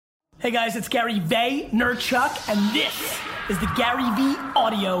Hey guys, it's Gary Vaynerchuk, and this is the Gary V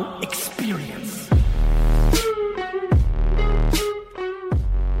Audio Experience.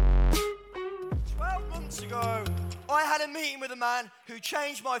 12 months ago, I had a meeting with a man who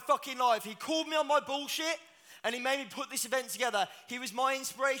changed my fucking life. He called me on my bullshit, and he made me put this event together. He was my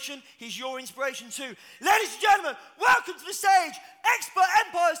inspiration. He's your inspiration too. Ladies and gentlemen, welcome to the stage, Expert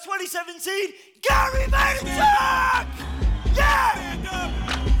Empires 2017, Gary Vaynerchuk! Yeah! Stand up!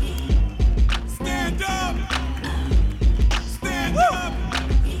 Stand up! Stand Woo! up!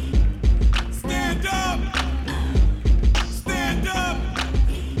 Stand up! Stand up!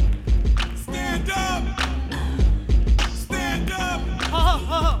 Stand up! Stand up!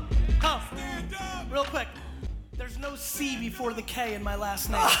 Stand up! Real quick, there's no C before the K in my last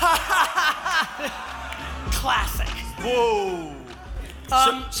name. Classic. Whoa!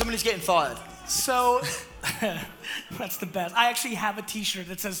 Somebody's getting fired. So, that's the best. I actually have a t-shirt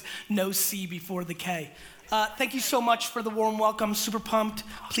that says no C before the K. Thank you so much for the warm welcome. Super pumped.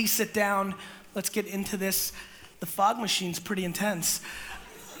 Please sit down. Let's get into this. The fog machine's pretty intense.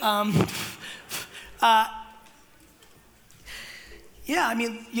 Yeah, I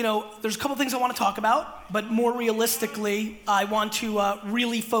mean, there's a couple things I want to talk about, but more realistically, I want to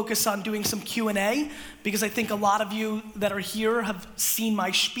really focus on doing some Q&A, because I think a lot of you that are here have seen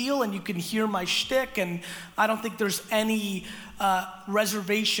my spiel and you can hear my shtick, and I don't think there's any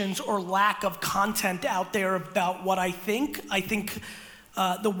reservations or lack of content out there about what I think. I think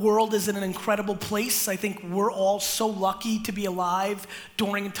the world is in an incredible place. I think we're all so lucky to be alive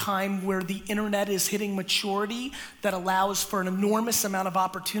during a time where the internet is hitting maturity that allows for an enormous amount of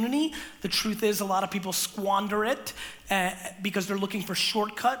opportunity. The truth is, a lot of people squander it because they're looking for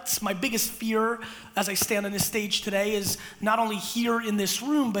shortcuts. My biggest fear as I stand on this stage today is not only here in this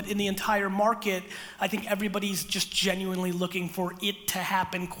room, but in the entire market. I think everybody's just genuinely looking for it to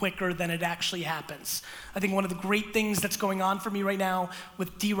happen quicker than it actually happens. I think one of the great things that's going on for me right now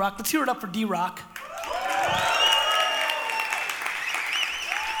with D-Rock, let's hear it up for D-Rock.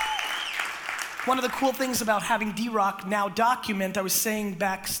 One of the cool things about having D-Rock now document, I was saying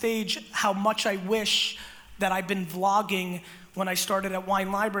backstage how much I wish that I've been vlogging when I started at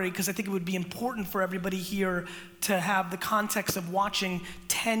Wine Library, because I think it would be important for everybody here to have the context of watching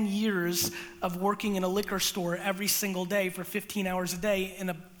 10 years of working in a liquor store every single day for 15 hours a day in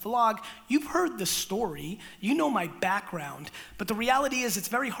a vlog. You've heard the story, you know my background, but the reality is it's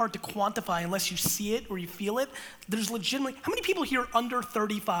very hard to quantify unless you see it or you feel it. There's legitimately, how many people here under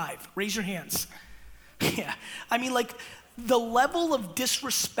 35? Raise your hands. Yeah, I mean, like, the level of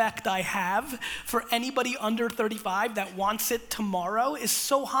disrespect I have for anybody under 35 that wants it tomorrow is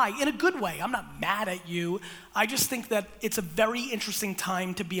so high, in a good way. I'm not mad at you. I just think that it's a very interesting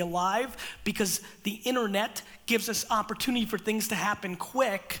time to be alive, because the internet gives us opportunity for things to happen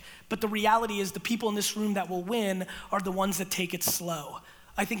quick, but the reality is the people in this room that will win are the ones that take it slow.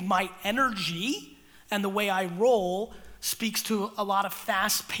 I think my energy and the way I roll speaks to a lot of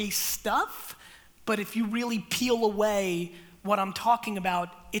fast-paced stuff. But if you really peel away what I'm talking about,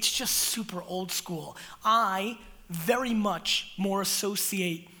 it's just super old school. I very much more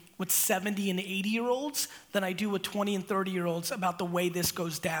associate with 70 and 80-year-olds than I do with 20 and 30-year-olds about the way this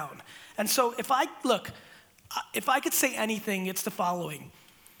goes down. And so if I could say anything, it's the following.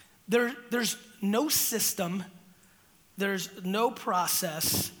 There's no system, there's no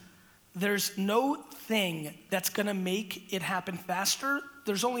process, there's no thing that's gonna make it happen faster.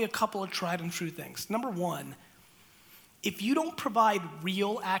 There's only a couple of tried and true things. Number one, if you don't provide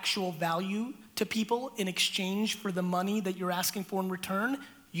real, actual value to people in exchange for the money that you're asking for in return,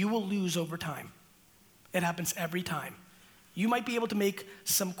 you will lose over time. It happens every time. You might be able to make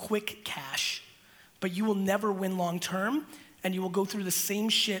some quick cash, but you will never win long term, and you will go through the same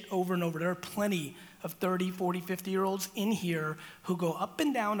shit over and over. There are plenty of 30, 40, 50-year-olds in here who go up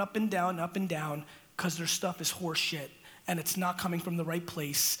and down, up and down, up and down, because their stuff is horse shit. And it's not coming from the right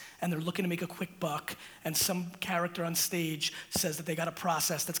place, and they're looking to make a quick buck, and some character on stage says that they got a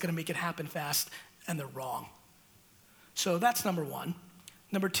process that's gonna make it happen fast, and they're wrong. So that's number one.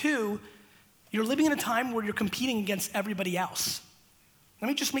 Number two, you're living in a time where you're competing against everybody else. Let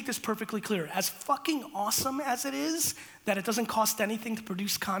me just make this perfectly clear. As fucking awesome as it is that it doesn't cost anything to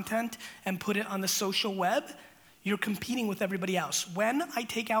produce content and put it on the social web, you're competing with everybody else. When I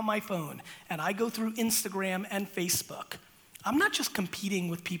take out my phone and I go through Instagram and Facebook, I'm not just competing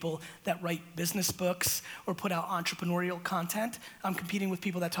with people that write business books or put out entrepreneurial content. I'm competing with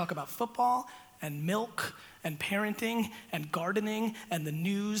people that talk about football and milk and parenting and gardening and the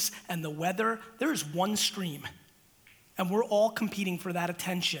news and the weather. There is one stream, and we're all competing for that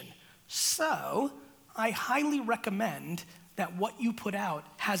attention. So I highly recommend that what you put out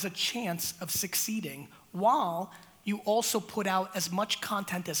has a chance of succeeding while you also put out as much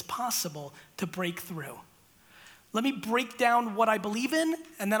content as possible to break through. Let me break down what I believe in,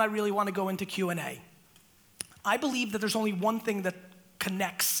 and then I really want to go into Q&A. I believe that there's only one thing that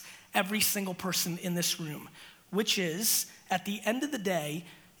connects every single person in this room, which is, at the end of the day,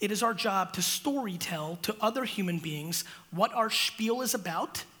 it is our job to storytell to other human beings what our spiel is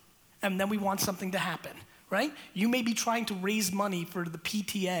about, and then we want something to happen, right? You may be trying to raise money for the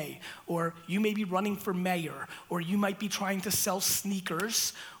PTA, or you may be running for mayor, or you might be trying to sell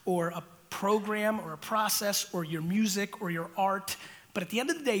sneakers, or a program, or a process, or your music, or your art. But at the end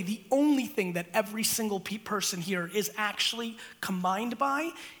of the day, the only thing that every single person here is actually combined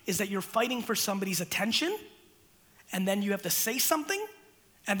by is that you're fighting for somebody's attention, and then you have to say something,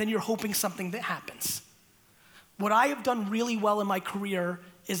 and then you're hoping something that happens. What I have done really well in my career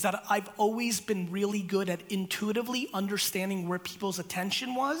is that I've always been really good at intuitively understanding where people's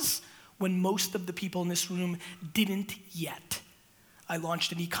attention was when most of the people in this room didn't yet. I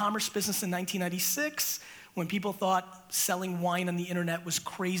launched an e-commerce business in 1996 when people thought selling wine on the internet was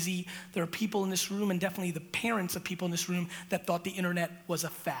crazy. There are people in this room, and definitely the parents of people in this room, that thought the internet was a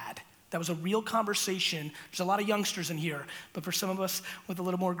fad. That was a real conversation. There's a lot of youngsters in here, but for some of us with a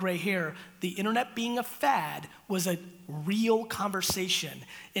little more gray hair, the internet being a fad was a real conversation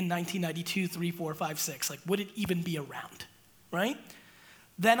in 1992, 3, 4, 5, 6. Like, would it even be around, right?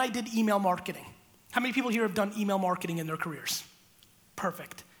 Then I did email marketing. How many people here have done email marketing in their careers?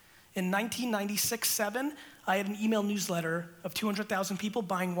 Perfect. In 1996-7, I had an email newsletter of 200,000 people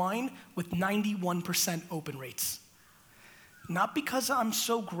buying wine with 91% open rates. Not because I'm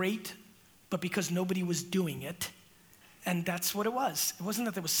so great, but because nobody was doing it. And that's what it was. It wasn't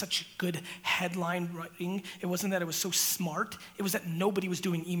that there was such good headline writing. It wasn't that it was so smart. It was that nobody was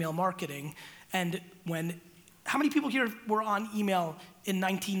doing email marketing. And how many people here were on email in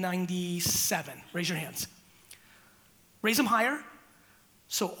 1997? Raise your hands. Raise them higher.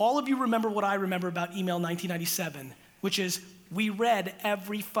 So all of you remember what I remember about email 1997, which is we read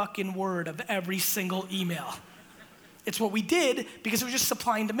every fucking word of every single email. It's what we did because it was just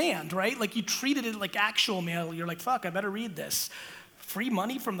supply and demand, right? Like, you treated it like actual mail. You're like, fuck, I better read this. Free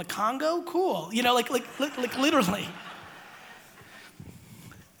money from the Congo? Cool. You know, like literally.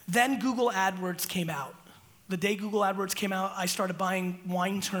 Then Google AdWords came out. The day Google AdWords came out, I started buying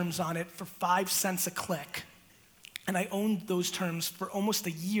wine terms on it for 5 cents a click. And I owned those terms for almost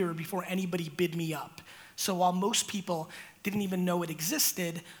a year before anybody bid me up. So while most people didn't even know it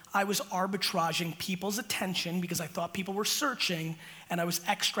existed, I was arbitraging people's attention because I thought people were searching, and I was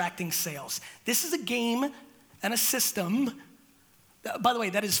extracting sales. This is a game and a system, by the way,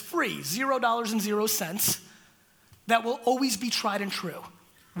 that is free, $0 that will always be tried and true.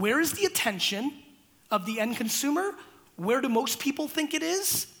 Where is the attention of the end consumer? Where do most people think it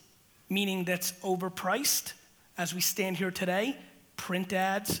is? Meaning that's overpriced. As we stand here today, print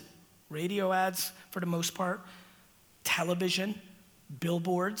ads, radio ads for the most part, television,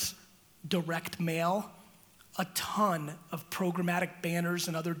 billboards, direct mail, a ton of programmatic banners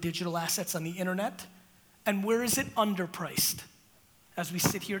and other digital assets on the internet. And where is it underpriced? As we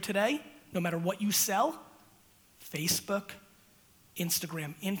sit here today, no matter what you sell, Facebook,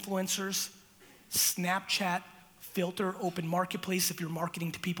 Instagram influencers, Snapchat, filter, open marketplace if you're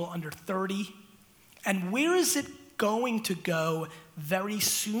marketing to people under 30. And where is it going to go very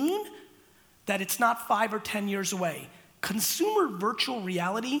soon? That it's not 5 or 10 years away. Consumer virtual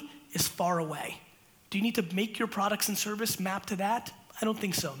reality is far away. Do you need to make your products and service map to that? I don't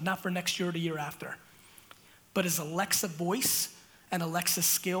think so, not for next year or the year after. But is Alexa voice and Alexa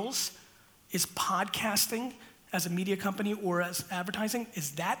skills, is podcasting as a media company or as advertising,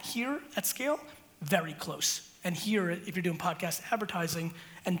 is that here at scale? Very close. And here, if you're doing podcast advertising,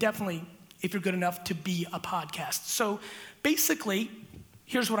 and definitely if you're good enough to be a podcast. So basically,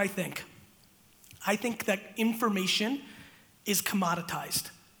 here's what I think. I think that information is commoditized.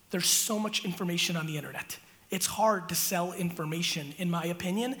 There's so much information on the internet. It's hard to sell information, in my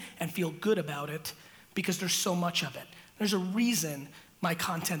opinion, and feel good about it because there's so much of it. There's a reason my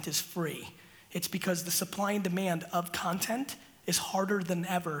content is free. It's because the supply and demand of content is harder than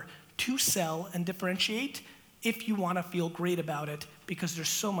ever to sell and differentiate if you want to feel great about it because there's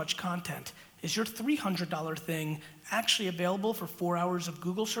so much content. Is your $300 thing actually available for 4 hours of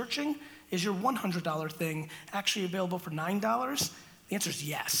Google searching? Is your $100 thing actually available for $9? The answer is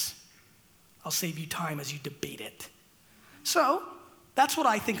yes. I'll save you time as you debate it. So that's what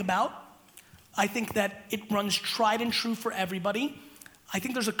I think about. I think that it runs tried and true for everybody. I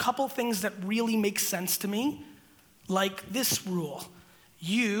think there's a couple things that really make sense to me, like this rule.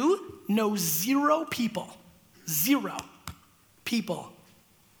 You know 0 people, 0, people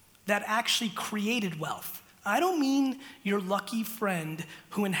that actually created wealth. I don't mean your lucky friend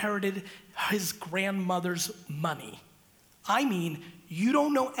who inherited his grandmother's money. I mean, you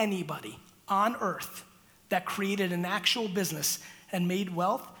don't know anybody on earth that created an actual business and made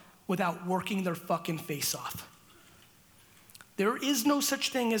wealth without working their fucking face off. There is no such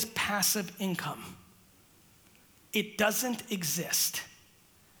thing as passive income. It doesn't exist.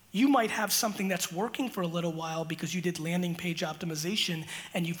 You might have something that's working for a little while because you did landing page optimization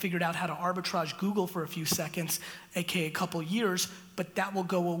and you figured out how to arbitrage Google for a few seconds, aka a couple years, but that will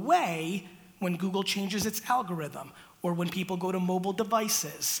go away when Google changes its algorithm, or when people go to mobile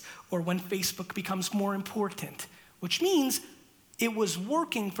devices, or when Facebook becomes more important, which means it was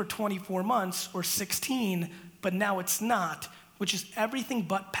working for 24 months or 16, but now it's not, which is everything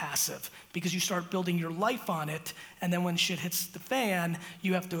but passive, because you start building your life on it, and then when shit hits the fan,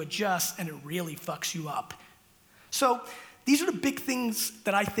 you have to adjust, and it really fucks you up. So these are the big things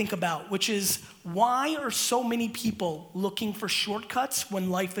that I think about, which is, why are so many people looking for shortcuts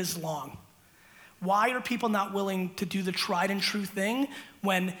when life is long? Why are people not willing to do the tried and true thing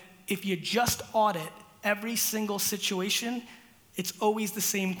when, if you just audit every single situation, it's always the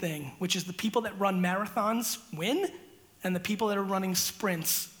same thing, which is the people that run marathons win, and the people that are running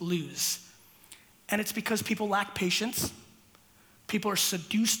sprints lose. And it's because people lack patience, people are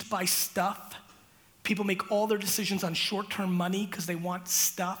seduced by stuff, people make all their decisions on short-term money because they want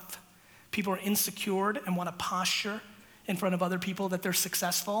stuff, people are insecure and want a posture in front of other people that they're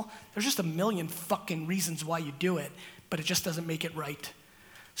successful. There's just a million fucking reasons why you do it, but it just doesn't make it right.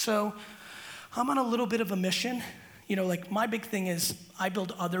 So I'm on a little bit of a mission. You know, like, my big thing is I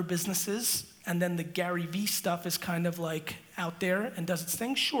build other businesses, and then the Gary Vee stuff is kind of like out there and does its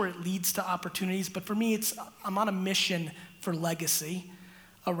thing. Sure, it leads to opportunities, but for me, I'm on a mission for legacy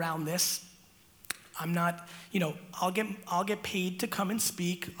around this. I'm not, I'll get paid to come and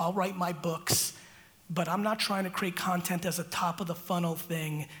speak, I'll write my books, but I'm not trying to create content as a top of the funnel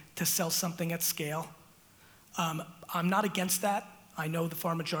thing to sell something at scale. I'm not against that. I know the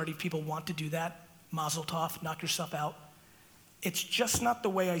far majority of people want to do that. Mazel tov, knock yourself out. It's just not the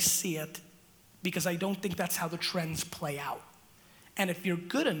way I see it, because I don't think that's how the trends play out. And if you're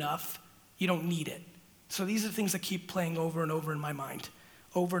good enough, you don't need it. So these are the things that keep playing over and over in my mind,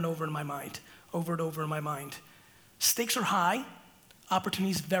 over and over in my mind, over and over in my mind. Stakes are high,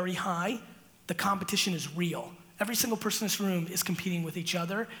 opportunities very high, the competition is real. Every single person in this room is competing with each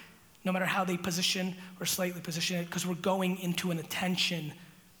other, no matter how they position or slightly position it, because we're going into an attention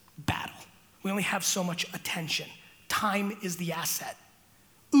battle. We only have so much attention. Time is the asset.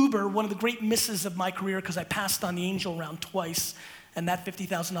 Uber, one of the great misses of my career, because I passed on the angel round twice, and that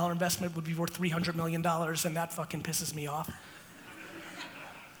 $50,000 investment would be worth $300 million, and that fucking pisses me off.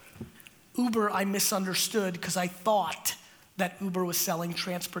 Uber, I misunderstood because I thought that Uber was selling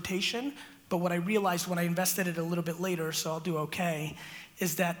transportation, but what I realized when I invested it a little bit later, so I'll do okay,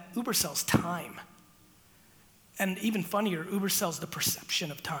 is that Uber sells time. And even funnier, Uber sells the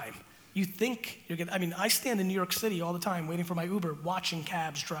perception of time. You think you're gonna, I stand in New York City all the time waiting for my Uber, watching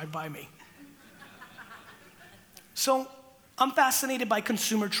cabs drive by me. So I'm fascinated by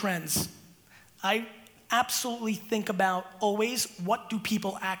consumer trends. I absolutely think about always, what do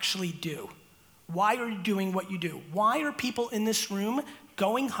people actually do? Why are you doing what you do? Why are people in this room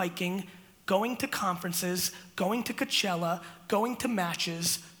going hiking, going to conferences, going to Coachella, going to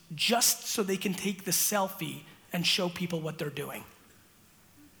matches, just so they can take the selfie and show people what they're doing?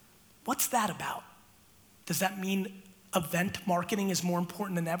 What's that about? Does that mean event marketing is more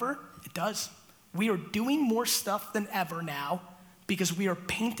important than ever? It does. We are doing more stuff than ever now because we are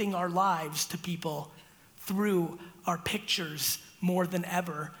painting our lives to people through our pictures more than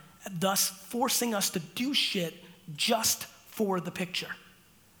ever, thus forcing us to do shit just for the picture.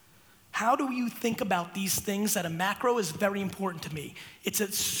 How do you think about these things at a macro is very important to me. It's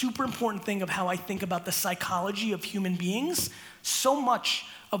a super important thing of how I think about the psychology of human beings. So much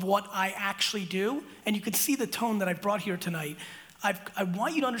of what I actually do, and you can see the tone that I've brought here tonight. I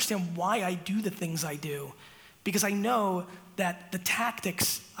want you to understand why I do the things I do, because I know that the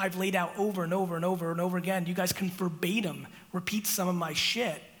tactics I've laid out over and over and over and over again, you guys can verbatim repeat some of my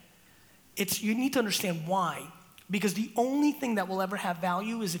shit. You need to understand why. Because the only thing that will ever have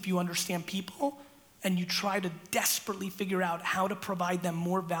value is if you understand people and you try to desperately figure out how to provide them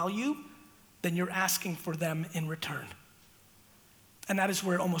more value than you're asking for them in return. And that is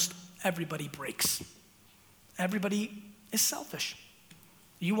where almost everybody breaks. Everybody is selfish.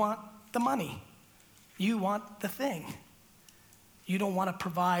 You want the money. You want the thing. You don't want to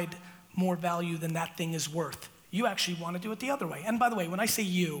provide more value than that thing is worth. You actually want to do it the other way. And by the way, when I say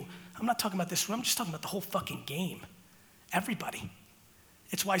you, I'm not talking about this room, I'm just talking about the whole fucking game. Everybody.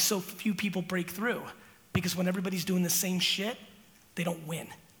 It's why so few people break through, because when everybody's doing the same shit, they don't win.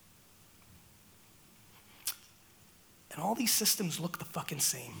 And all these systems look the fucking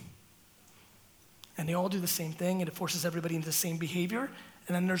same. And they all do the same thing, and it forces everybody into the same behavior.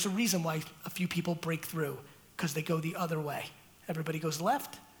 And then there's a reason why a few people break through, because they go the other way. Everybody goes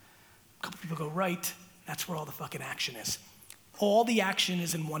left, a couple people go right. That's where all the fucking action is. All the action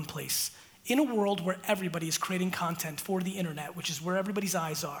is in one place. In a world where everybody is creating content for the internet, which is where everybody's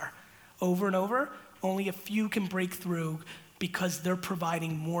eyes are, over and over, only a few can break through because they're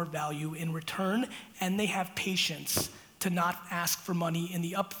providing more value in return, and they have patience to not ask for money in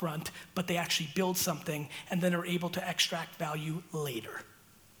the upfront, but they actually build something and then are able to extract value later.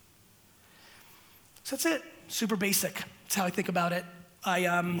 So that's it, super basic. That's how I think about it. I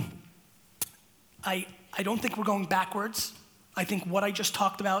don't think we're going backwards. I think what I just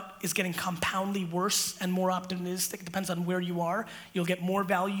talked about is getting compoundly worse and more optimistic. It depends on where you are. You'll get more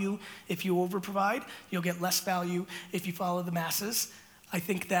value if you overprovide. You'll get less value if you follow the masses. I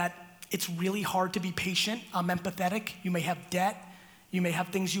think that it's really hard to be patient. I'm empathetic. You may have debt. You may have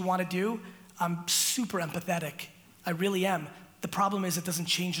things you want to do. I'm super empathetic. I really am. The problem is it doesn't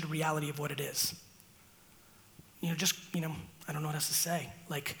change the reality of what it is. I don't know what else to say.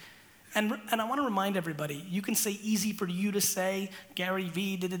 And I want to remind everybody, you can say easy for you to say, Gary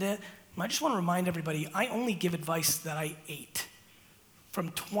V, da-da-da. I just want to remind everybody, I only give advice that I ate.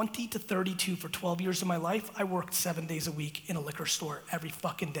 From 20 to 32 for 12 years of my life, I worked 7 days a week in a liquor store every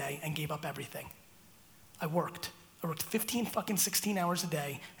fucking day and gave up everything. I worked 15 fucking 16 hours a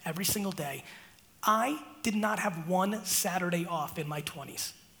day, every single day. I did not have one Saturday off in my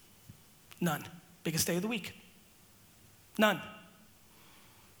 20s. None. Biggest day of the week. None.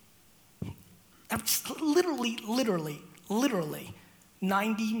 Literally,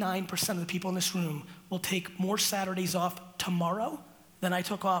 99% of the people in this room will take more Saturdays off tomorrow than I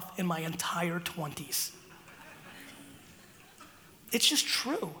took off in my entire 20s. It's just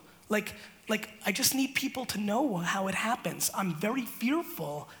true. I just need people to know how it happens. I'm very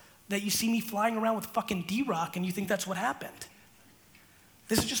fearful that you see me flying around with fucking D-Rock and you think that's what happened.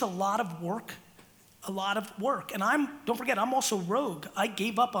 This is just a lot of work. And don't forget, I'm also rogue. I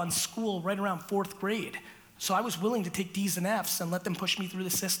gave up on school right around 4th grade. So I was willing to take D's and F's and let them push me through the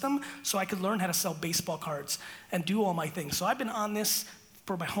system so I could learn how to sell baseball cards and do all my things. So I've been on this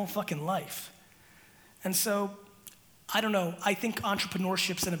for my whole fucking life. And so, I don't know, I think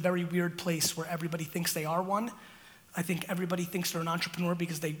entrepreneurship's in a very weird place where everybody thinks they are one. I think everybody thinks they're an entrepreneur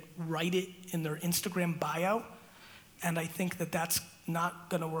because they write it in their Instagram bio. And I think that that's not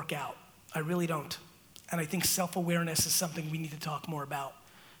gonna work out. I really don't. And I think self-awareness is something we need to talk more about.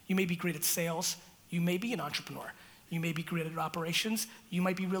 You may be great at sales. You may be an entrepreneur. You may be great at operations. You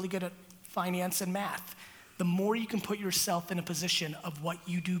might be really good at finance and math. The more you can put yourself in a position of what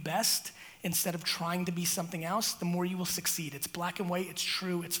you do best instead of trying to be something else, the more you will succeed. It's black and white, it's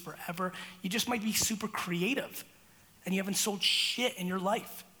true, it's forever. You just might be super creative and you haven't sold shit in your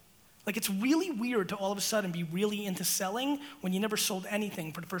life. It's really weird to all of a sudden be really into selling when you never sold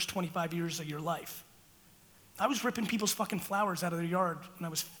anything for the first 25 years of your life. I was ripping people's fucking flowers out of their yard when I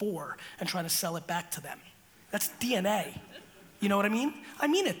was 4 and trying to sell it back to them. That's DNA. You know what I mean? I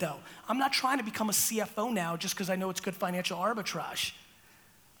mean it though. I'm not trying to become a CFO now just because I know it's good financial arbitrage.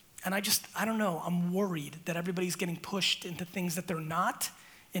 And I don't know, I'm worried that everybody's getting pushed into things that they're not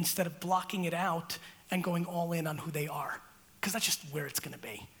instead of blocking it out and going all in on who they are. Because that's just where it's gonna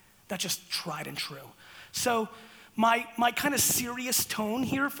be. That's just tried and true. So, my kind of serious tone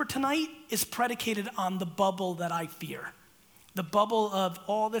here for tonight is predicated on the bubble that I fear. The bubble of,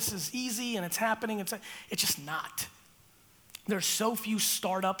 all this is easy and it's happening. It's just not. There's so few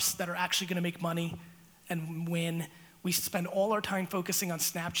startups that are actually gonna make money and win. We spend all our time focusing on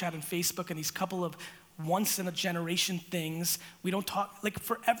Snapchat and Facebook and these couple of once-in-a-generation things. We don't talk,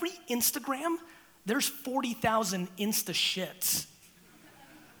 for every Instagram, there's 40,000 Insta shits.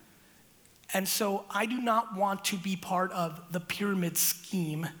 And so I do not want to be part of the pyramid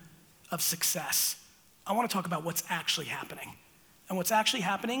scheme of success. I want to talk about what's actually happening. And what's actually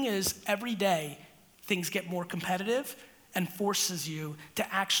happening is every day things get more competitive and forces you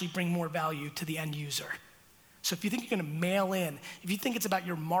to actually bring more value to the end user. So if you think you're gonna mail in, if you think it's about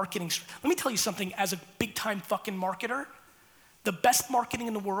your marketing, let me tell you something as a big time fucking marketer, the best marketing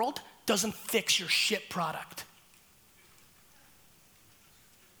in the world doesn't fix your shit product.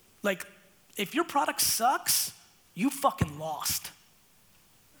 If your product sucks, you fucking lost.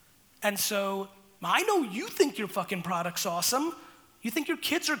 And so, I know you think your fucking product's awesome. You think your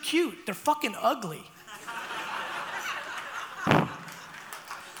kids are cute. They're fucking ugly.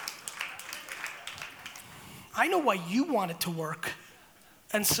 I know why you want it to work.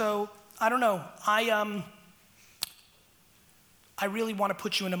 And so, I don't know, I really want to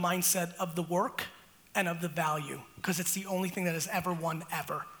put you in a mindset of the work and of the value, because it's the only thing that has ever won,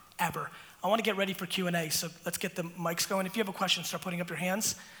 ever. I want to get ready for Q&A, so let's get the mics going. If you have a question, start putting up your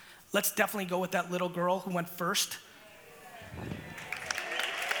hands. Let's definitely go with that little girl who went first.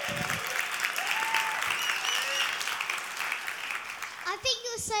 I think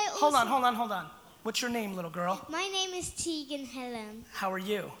you're so awesome. Hold on. What's your name, little girl? My name is Tegan Helen. How are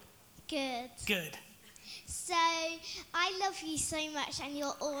you? Good. Good. So, I love you so much and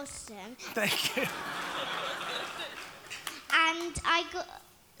you're awesome. Thank you. And I got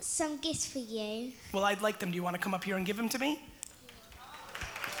some gifts for you. Well, I'd like them. Do you want to come up here and give them to me?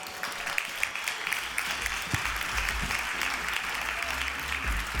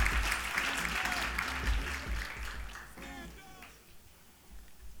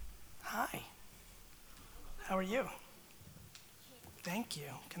 Hi. How are you? Thank you.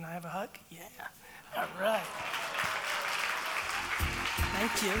 Can I have a hug? Yeah. All right.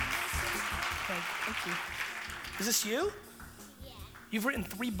 Thank you. Thank you. Is this you? Yeah. You've written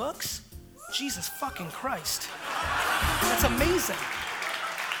 3 books? Jesus fucking Christ. That's amazing.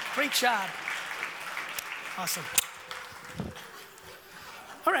 Great job. Awesome.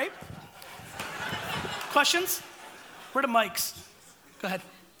 All right. Questions? Where are the mics? Go ahead.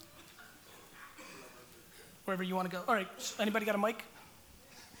 Wherever you want to go. All right. Anybody got a mic?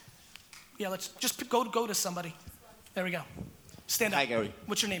 Yeah, let's just go to somebody. There we go. Stand up. Hi, Gary.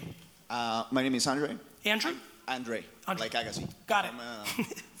 What's your name? My name is Andre. Andrew? Andre, like Agassi. Got it. I'm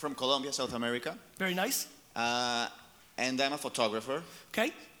from Colombia, South America. Very nice. And I'm a photographer.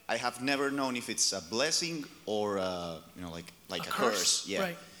 Okay. I have never known if it's a blessing or, like a curse. Yeah.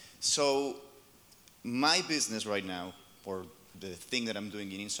 Right. So my business right now, or the thing that I'm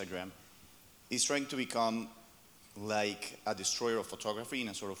doing in Instagram, is trying to become like a destroyer of photography in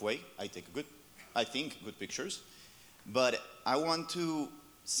a sort of way. I take good pictures, but I want to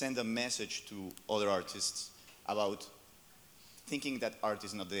send a message to other artists about thinking that art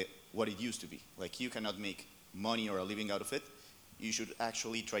is not what it used to be. Like, you cannot make money or a living out of it. You should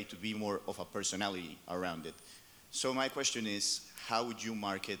actually try to be more of a personality around it. So my question is, how would you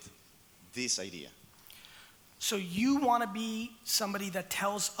market this idea? So you want to be somebody that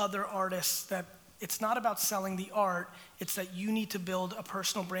tells other artists that it's not about selling the art, it's that you need to build a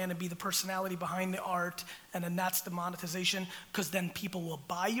personal brand and be the personality behind the art, and then that's the monetization, because then people will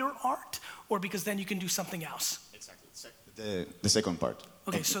buy your art, or because then you can do something else? Exactly. The second part.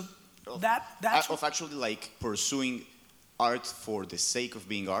 Okay, so that's... Of actually like pursuing art for the sake of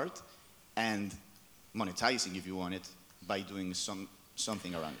being art, and monetizing, if you want it, by doing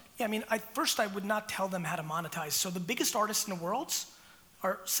something around it. Yeah, I mean, first I would not tell them how to monetize. So the biggest artists in the world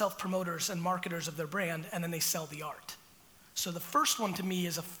are self-promoters and marketers of their brand, and then they sell the art. So the first one to me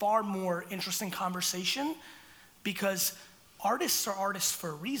is a far more interesting conversation, because artists are artists for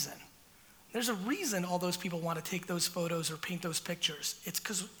a reason. There's a reason all those people want to take those photos or paint those pictures. It's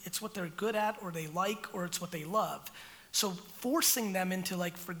because it's what they're good at, or they like, or it's what they love. So forcing them into,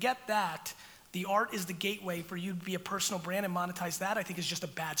 like, forget that, the art is the gateway for you to be a personal brand and monetize that, I think is just a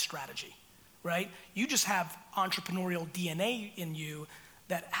bad strategy, right? You just have entrepreneurial DNA in you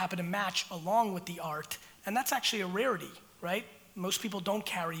that happen to match along with the art, and that's actually a rarity, right? Most people don't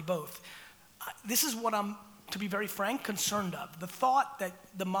carry both. This is what I'm, to be very frank, concerned of. The thought that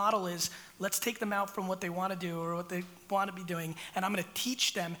the model is, let's take them out from what they want to do or what they want to be doing, and I'm going to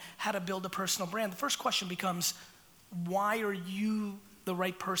teach them how to build a personal brand. The first question becomes, why are you the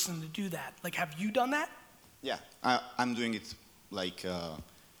right person to do that? Like, have you done that? Yeah, I'm doing it like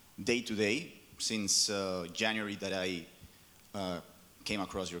day to day since January that I came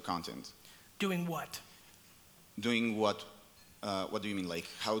across your content. Doing what? Doing what? What do you mean? Like,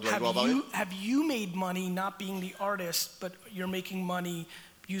 how do I go about it? Have you made money not being the artist, but you're making money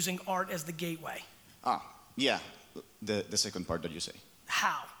using art as the gateway? Yeah, the second part that you say.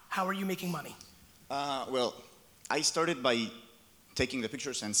 How? How are you making money? Well, I started by taking the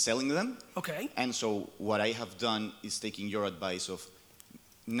pictures and selling them. Okay. And so what I have done is taking your advice of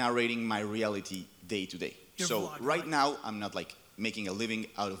narrating my reality day to day. So right now, I'm not like making a living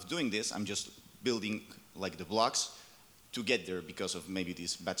out of doing this. I'm just building like the blocks to get there because of maybe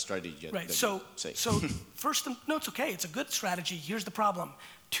this bad strategy. Right. That So you say. first, no, it's okay. It's a good strategy. Here's the problem.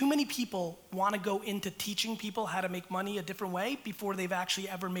 Too many people want to go into teaching people how to make money a different way before they've actually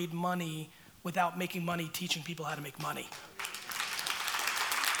ever made money without making money teaching people how to make money.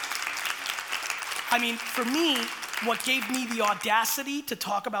 I mean, for me, what gave me the audacity to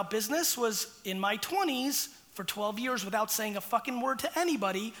talk about business was in my 20s, for 12 years without saying a fucking word to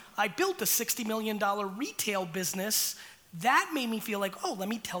anybody. I built a $60 million retail business. That made me feel like, oh, let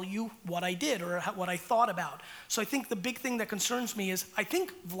me tell you what I did or what I thought about. So I think the big thing that concerns me is I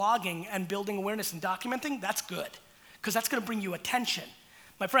think vlogging and building awareness and documenting, that's good, because that's gonna bring you attention.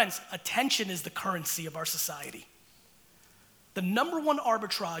 My friends, attention is the currency of our society. The number one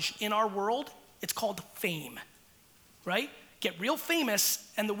arbitrage in our world, it's called fame, right? Get real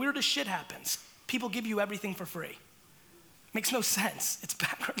famous and the weirdest shit happens. People give you everything for free. Makes no sense. It's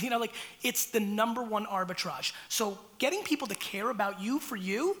backwards, it's the number one arbitrage. So getting people to care about you for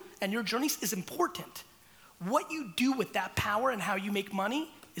you and your journeys is important. What you do with that power and how you make money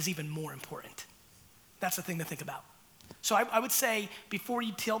is even more important. That's the thing to think about. So I would say before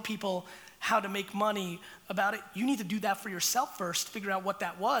you tell people how to make money about it, you need to do that for yourself first, figure out what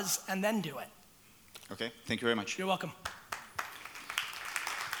that was, and then do it. Okay, thank you very much. You're welcome.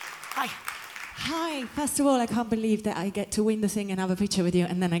 Hi. Hi, first of all, I can't believe that I get to win the thing and have a picture with you,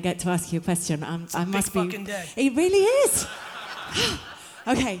 and then I get to ask you a question. It's a big fucking day. It really is.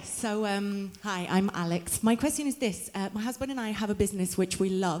 Okay, so hi, I'm Alex. My question is this. My husband and I have a business which we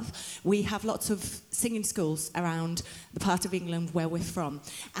love. We have lots of singing schools around the part of England where we're from.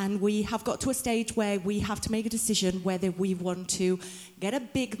 And we have got to a stage where we have to make a decision whether we want to get a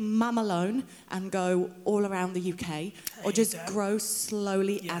big mama loan and go all around the UK, or just grow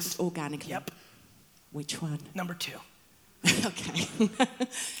slowly and organically. Yep. Which one? Number 2. Okay.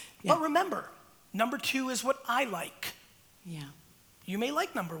 But remember, number 2 is what I like. Yeah. You may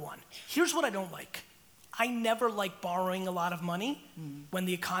like number 1. Here's what I don't like. I never like borrowing a lot of money when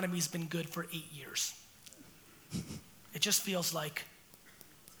the economy's been good for 8 years. It just feels like,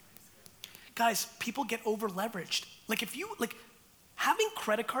 guys, people get over leveraged. Having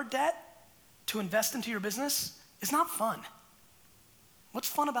credit card debt to invest into your business is not fun. What's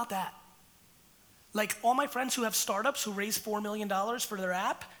fun about that? Like all my friends who have startups who raise $4 million for their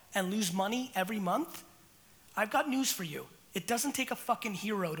app and lose money every month, I've got news for you. It doesn't take a fucking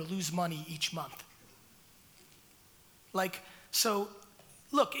hero to lose money each month. So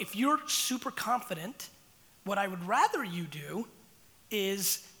look, if you're super confident, what I would rather you do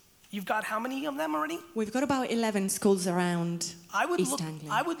is, you've got how many of them already? We've got about 11 schools around East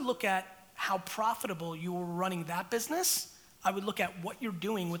Anglia. I would look at how profitable you are running that business. I would look at what you're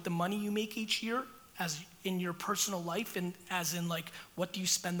doing with the money you make each year as in your personal life, and as in what do you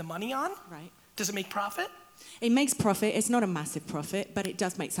spend the money on? Right. Does it make profit? It makes profit. It's not a massive profit, but it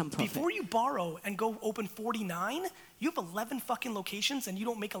does make some profit. Before you borrow and go open 49, you have 11 fucking locations and you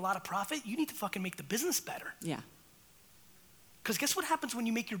don't make a lot of profit, you need to fucking make the business better. Yeah. Because guess what happens when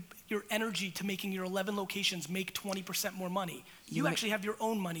you make your energy to making your 11 locations make 20% more money? You actually have your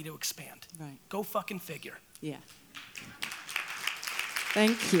own money to expand. Right. Go fucking figure. Yeah.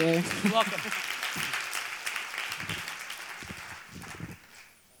 Thank you. You're welcome.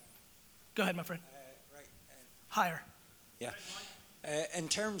 Go ahead, my friend. Higher. Yeah. In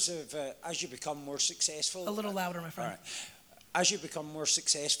terms of as you become more successful... A little louder, my friend. All right. As you become more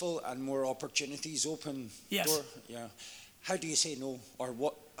successful and more opportunities open... Yes. How do you say no? Or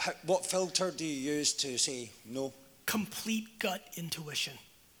what filter do you use to say no? Complete gut intuition.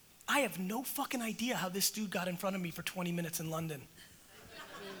 I have no fucking idea how this dude got in front of me for 20 minutes in London.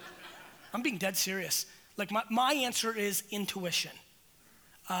 I'm being dead serious. My answer is intuition.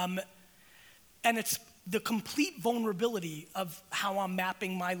 And it's the complete vulnerability of how I'm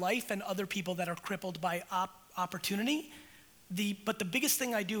mapping my life and other people that are crippled by opportunity. But the biggest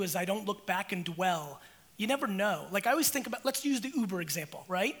thing I do is I don't look back and dwell. You never know. I always think about, let's use the Uber example,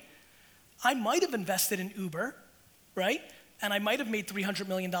 right? I might have invested in Uber, right? And I might have made $300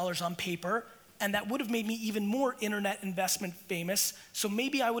 million on paper, and that would have made me even more internet investment famous. So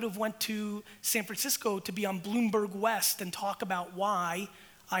maybe I would have went to San Francisco to be on Bloomberg West and talk about why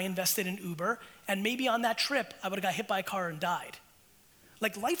I invested in Uber, and maybe on that trip, I would have got hit by a car and died.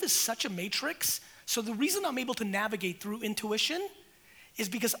 Life is such a matrix, so the reason I'm able to navigate through intuition is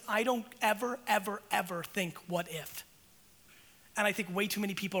because I don't ever, ever, ever think, what if? And I think way too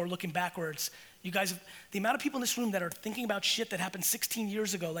many people are looking backwards. You guys, the amount of people in this room that are thinking about shit that happened 16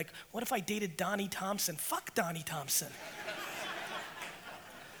 years ago, what if I dated Donnie Thompson? Fuck Donnie Thompson.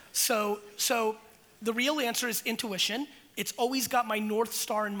 So the real answer is intuition. It's always got my North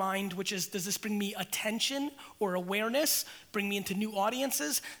Star in mind, which is, does this bring me attention or awareness, bring me into new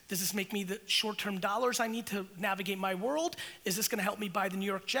audiences? Does this make me the short-term dollars I need to navigate my world? Is this gonna help me buy the New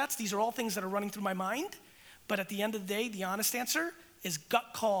York Jets? These are all things that are running through my mind. But at the end of the day, the honest answer is gut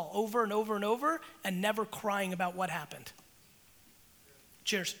call over and over and over, and never crying about what happened.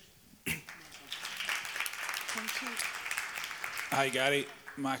 Cheers. Thank you. Hi, Gary.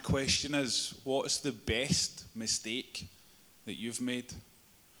 My question is, what's the best mistake that you've made?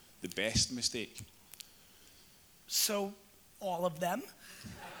 The best mistake? So, all of them.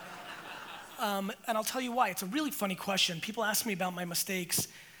 And I'll tell you why. It's a really funny question. People ask me about my mistakes.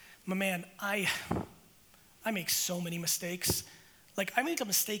 My man, I make so many mistakes. Like, I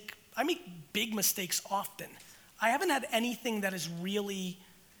make big mistakes often. I haven't had anything that is really,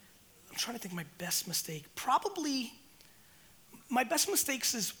 I'm trying to think of my best mistake. Probably, my best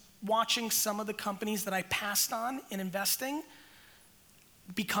mistakes is watching some of the companies that I passed on in investing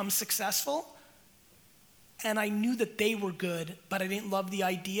become successful. And I knew that they were good, but I didn't love the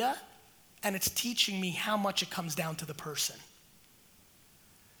idea. And it's teaching me how much it comes down to the person.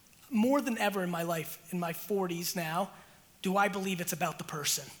 More than ever in my life, in my 40s now, do I believe it's about the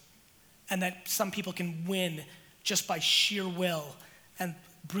person. And that some people can win just by sheer will and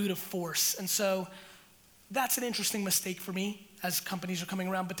brute force. And so that's an interesting mistake for me as companies are coming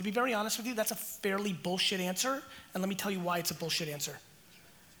around. But to be very honest with you, that's a fairly bullshit answer. And let me tell you why it's a bullshit answer.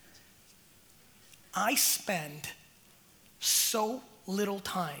 I spend so little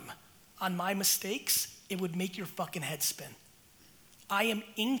time on my mistakes, it would make your fucking head spin. I am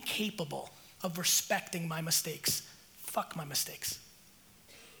incapable of respecting my mistakes. Fuck my mistakes.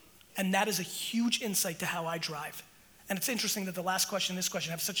 And that is a huge insight to how I drive. And it's interesting that the last question and this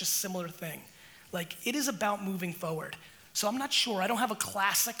question have such a similar thing. Like, it is about moving forward. So I'm not sure, I don't have a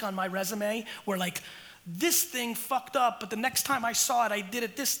classic on my resume where like, this thing fucked up, but the next time I saw it, I did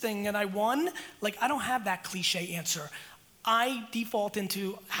it this thing and I won. Like, I don't have that cliche answer. I default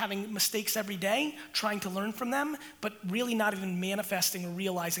into having mistakes every day, trying to learn from them, but really not even manifesting or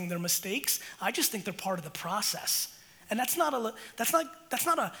realizing their mistakes. I just think they're part of the process. And that's not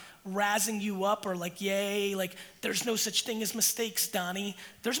a razzing you up or like, yay, like there's no such thing as mistakes, Donnie.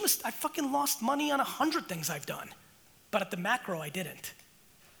 I fucking lost money on 100 things I've done. But at the macro, I didn't.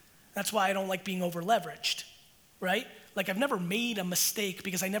 That's why I don't like being over leveraged, right? Like I've never made a mistake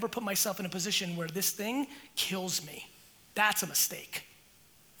because I never put myself in a position where this thing kills me. That's a mistake.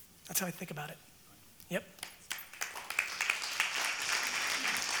 That's how I think about it. Yep.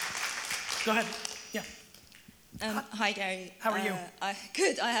 Go ahead. Yeah. Hi, Gary. How are you?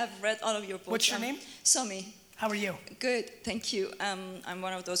 Good. I have read all of your books. What's your name? Somi. How are you? Good. Thank you. I'm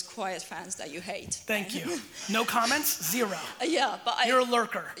one of those quiet fans that you hate. Thank you. No comments? Zero. Yeah, but You're a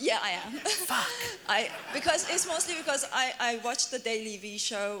lurker. Yeah, I am. Fuck. It's mostly because I watch the Daily V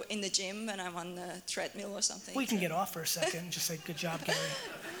show in the gym when I'm on the treadmill or something. We can get off for a second and just say, good job, Gary.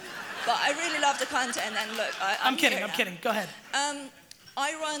 But I really love the content, and look, I'm kidding. Go ahead.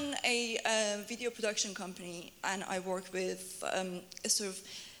 I run a video production company, and I work with a sort of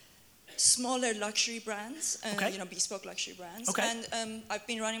smaller luxury brands, bespoke luxury brands. Okay. And I've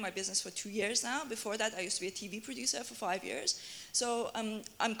been running my business for 2 years now. Before that, I used to be a TV producer for 5 years. So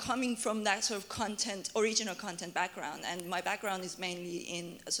I'm coming from that sort of original content background, and my background is mainly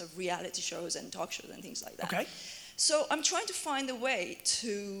in sort of reality shows and talk shows and things like that. Okay. So I'm trying to find a way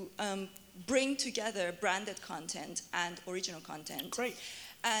to bring together branded content and original content. Great.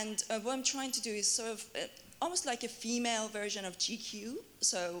 And what I'm trying to do is sort of almost like a female version of GQ.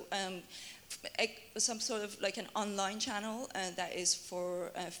 So some sort of like an online channel that is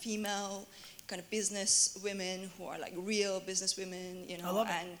for female kind of business women who are like real business women, you know. I love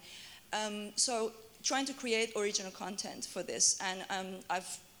it. And so trying to create original content for this. And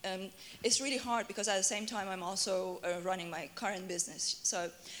it's really hard because at the same time I'm also running my current business. So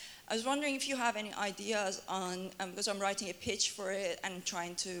I was wondering if you have any ideas on, because I'm writing a pitch for it and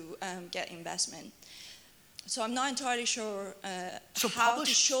trying to get investment. So I'm not entirely sure how to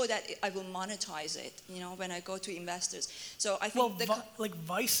show that I will monetize it, you know, when I go to investors. So I think like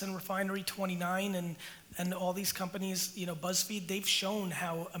Vice and Refinery 29 and all these companies, you know, BuzzFeed, they've shown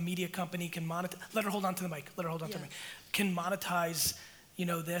how a media company can monetize. Let her hold on to the mic. Can monetize, you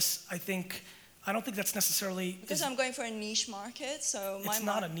know, this. I don't think that's necessarily... Because I'm going for a niche market, so it's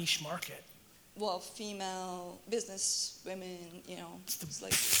not a niche market. Well, female business women, you know, it's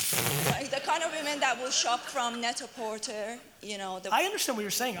like the kind of women that will shop from Net-a-Porter, you know. I understand what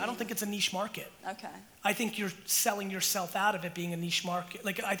you're saying. I don't think it's a niche market. Okay. I think you're selling yourself out of it being a niche market.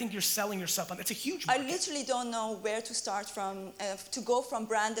 Like, I think you're selling yourself on. It's a huge market. I literally don't know where to start from, to go from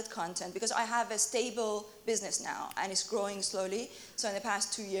branded content, because I have a stable business now, and it's growing slowly. So in the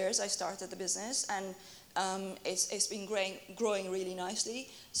past 2 years, I started the business, and it's been growing really nicely.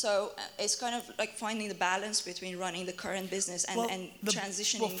 So it's kind of like finding the balance between running the current business and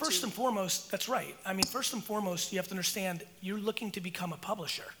transitioning to... Well, first and foremost, that's right. I mean, first and foremost, you have to understand, you're looking to become a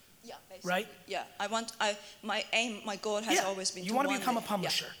publisher. Yeah, basically. Right? Yeah, my goal has always been you want to become a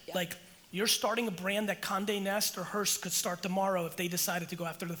publisher. Yeah. Like, you're starting a brand that Condé Nast or Hearst could start tomorrow if they decided to go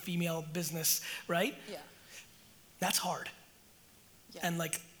after the female business, right? Yeah. That's hard. Yeah. And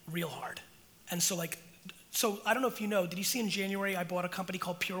like real hard. And so I don't know if you know, did you see in January I bought a company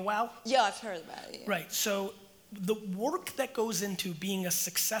called PureWow? Yeah, I've heard about it. Yeah. Right, so the work that goes into being a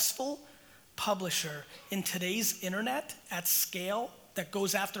successful publisher in today's internet at scale that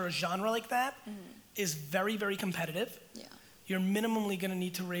goes after a genre like that is very, very competitive. Yeah. You're minimally gonna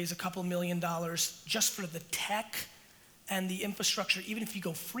need to raise a couple $1 million just for the tech and the infrastructure, even if you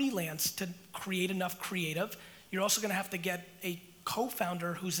go freelance to create enough creative. You're also gonna have to get a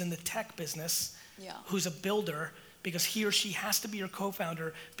co-founder who's in the tech business, who's a builder, because he or she has to be your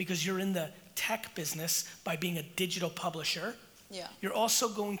co-founder because you're in the tech business by being a digital publisher. Yeah. You're also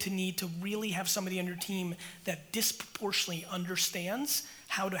going to need to really have somebody on your team that disproportionately understands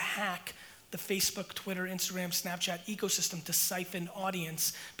how to hack the Facebook, Twitter, Instagram, Snapchat ecosystem to siphon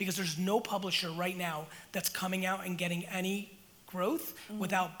audience, because there's no publisher right now that's coming out and getting any growth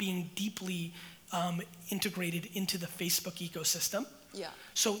without being deeply integrated into the Facebook ecosystem. Yeah.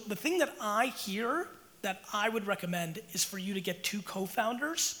 So the thing that I hear that I would recommend is for you to get 2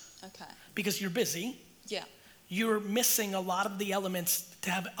 co-founders. Okay. Because you're busy. Yeah. You're missing a lot of the elements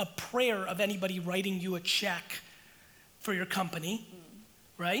to have a prayer of anybody writing you a check for your company,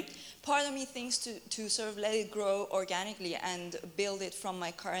 right? Part of me thinks to sort of let it grow organically and build it from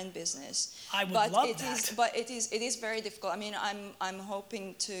my current business. I would love that. But it is very difficult. I mean, I'm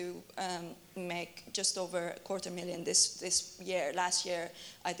hoping to make just over $250,000 this year. Last year,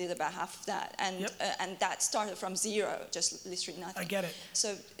 I did about half of that, and that started from zero, just literally nothing. I get it.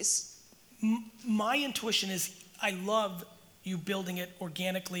 So it's my intuition is I love you building it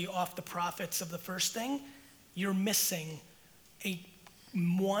organically off the profits of the first thing. You're missing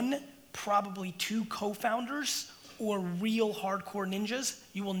probably 2 co-founders or real hardcore ninjas.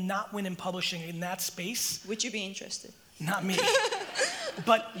 You will not win in publishing in that space. Would you be interested? Not me.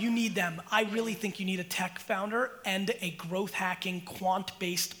 But you need them. I really think you need a tech founder and a growth hacking,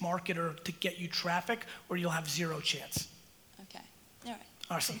 quant-based marketer to get you traffic, or you'll have zero chance. Okay. All right.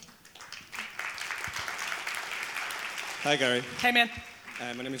 Awesome. Hi, Gary. Hey, man.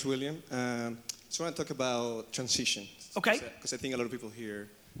 My name is William. Just want to talk about transition. Okay. Because I think a lot of people here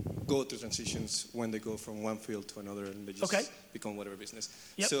go through transitions when they go from one field to another and they just become whatever business.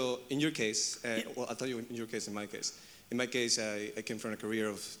 Yep. So in your case, well, I'll tell you in your case, in my case. In my case, I came from a career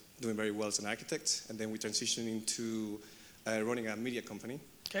of doing very well as an architect, and then we transitioned into running a media company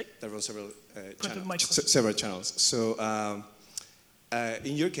that runs several channels. So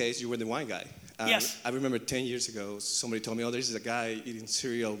in your case, you were the wine guy. Yes. I remember 10 years ago, somebody told me, oh, there's a guy eating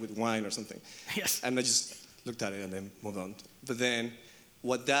cereal with wine or something. Yes. And I just looked at it and then moved on. But then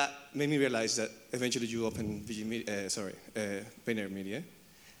what that made me realize that eventually you opened Vayner Media.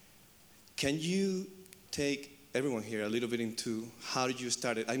 Can you take everyone here a little bit into how did you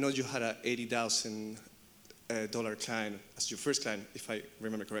start it? I know you had an $80,000 client as your first client, if I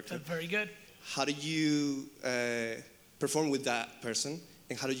remember correctly. That's very good. How did you perform with that person?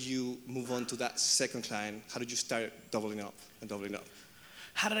 And how did you move on to that second client? How did you start doubling up and doubling up?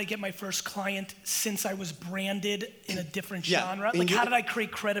 How did I get my first client since I was branded in a different genre? Like, how did I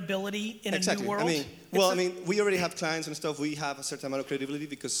create credibility in a new world? I mean, we already have clients and stuff. We have a certain amount of credibility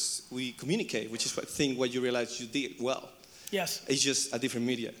because we communicate, which is what you realize you did well. Yes. It's just a different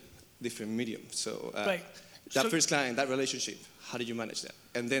medium. So right. First client, that relationship, how did you manage that?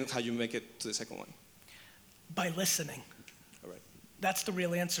 And then how you make it to the second one? By listening. All right. That's the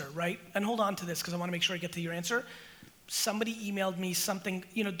real answer, right? And hold on to this because I want to make sure I get to your answer. Somebody emailed me something,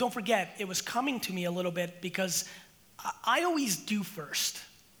 don't forget, it was coming to me a little bit because I always do first.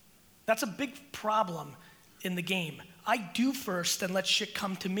 That's a big problem in the game. I do first and let shit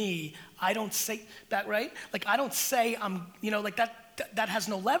come to me. I don't say that, right? Like, I don't say I'm, like that has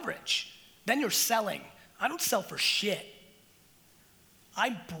no leverage. Then you're selling. I don't sell for shit.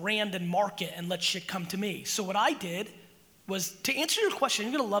 I brand and market and let shit come to me. So what I did was, to answer your question,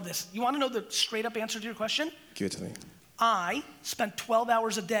 you're gonna love this. You wanna know the straight up answer to your question? Give it to me. I spent 12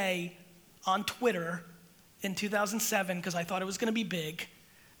 hours a day on Twitter in 2007 because I thought it was gonna be big,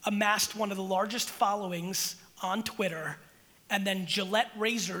 amassed one of the largest followings on Twitter, and then Gillette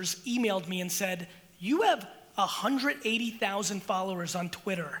Razors emailed me and said, you have 180,000 followers on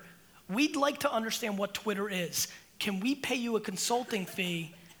Twitter. We'd like to understand what Twitter is. Can we pay you a consulting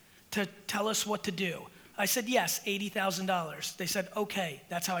fee to tell us what to do? I said, yes, $80,000. They said, okay.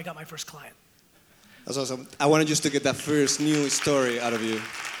 That's how I got my first client. That's awesome. I wanted just to get that first new story out of you.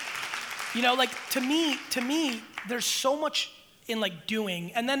 To me, there's so much in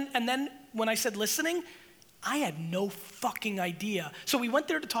doing. And then when I said listening, I had no fucking idea. So we went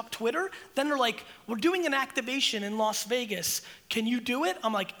there to talk Twitter. Then they're like, we're doing an activation in Las Vegas. Can you do it?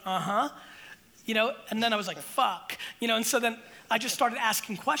 I'm like, uh-huh. you know, and then I was like, fuck, you know, and so then I just started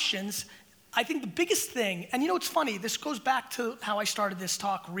asking questions. I think the biggest thing, and you know, it's funny, this goes back to how I started this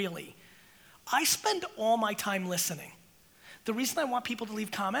talk, really. I spend all my time listening. The reason I want people to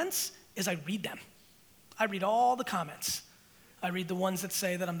leave comments is I read them. I read all the comments. I read the ones that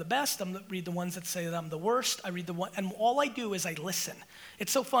say that I'm the best. Read the ones that say that I'm the worst. I read the one, and all I do is I listen.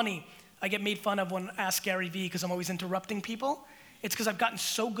 It's so funny. I get made fun of when I ask Gary Vee because I'm always interrupting people. It's because I've gotten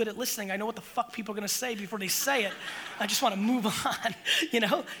so good at listening. I know what the fuck people are gonna say before they say it. I just wanna move on, you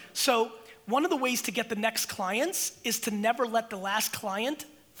know? So one of the ways to get the next clients is to never let the last client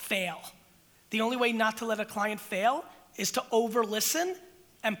fail. The only way not to let a client fail is to over-listen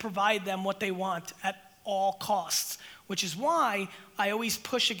and provide them what they want at all costs, which is why I always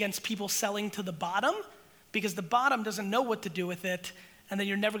push against people selling to the bottom, because the bottom doesn't know what to do with it, and then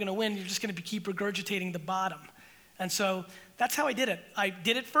you're never gonna win. You're just gonna keep regurgitating the bottom. And so that's how I did it. I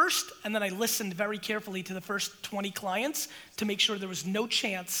did it first, and then I listened very carefully to the first 20 clients to make sure there was no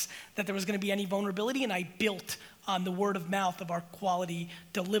chance that there was gonna be any vulnerability, and I built on the word of mouth of our quality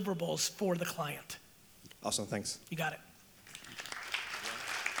deliverables for the client. Awesome, thanks. You got it.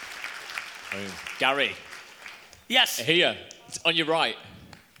 Gary. Yes. Here, on your right.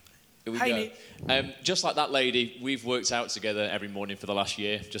 Here we Hi, go. Nate. Just like that lady, we've worked out together every morning for the last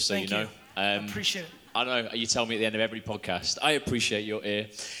year, just so Thank you know. I appreciate it. I know, you tell me at the end of every podcast. I appreciate your ear.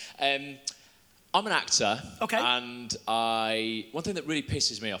 I'm an actor. Okay. And one thing that really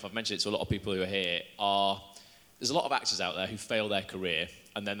pisses me off, I've mentioned it to a lot of people who are here, there's a lot of actors out there who fail their career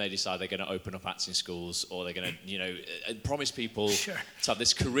and then they decide they're going to open up acting schools or they're going to, promise people to have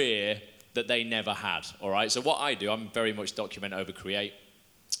this career that they never had, all right? So what I do, I'm very much document over create.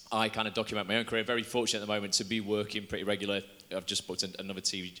 I kind of document my own career. Very fortunate at the moment to be working pretty regular. I've just booked another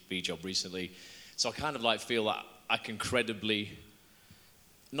TV job recently. So I kind of like feel that I can credibly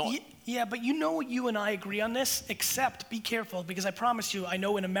not... Yeah, but you know you and I agree on this, except be careful, because I promise you, I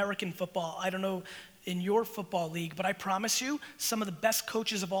know in American football, I don't know in your football league, but I promise you, some of the best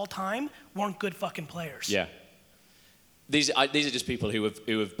coaches of all time weren't good fucking players. Yeah. These are just people who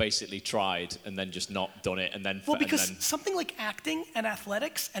have basically tried and then just not done it and then... Well, because something like acting and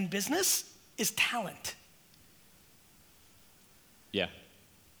athletics and business is talent. Yeah.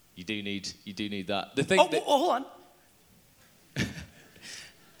 You do need that. The thing hold on.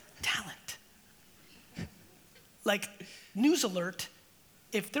 Talent. Like, news alert,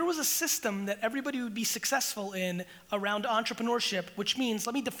 if there was a system that everybody would be successful in around entrepreneurship, which means,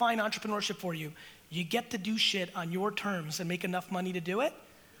 let me define entrepreneurship for you. You get to do shit on your terms and make enough money to do it,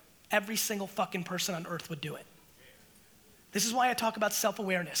 every single fucking person on earth would do it. This is why I talk about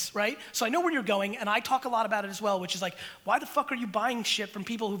self-awareness, right? So I know where you're going, and I talk a lot about it as well, which is like, why the fuck are you buying shit from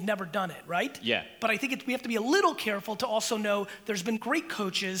people who've never done it, right? Yeah. But I think we have to be a little careful to also know there's been great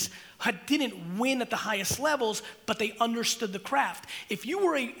coaches who didn't win at the highest levels, but they understood the craft. If you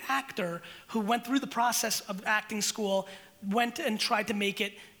were an actor who went through the process of acting school, went and tried to make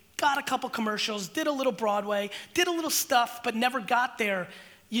it, got a couple commercials, did a little Broadway, did a little stuff, but never got there,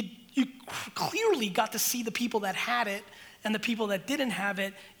 you clearly got to see the people that had it and the people that didn't have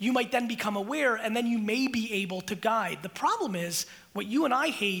it. You might then become aware, and then you may be able to guide. The problem is, what you and I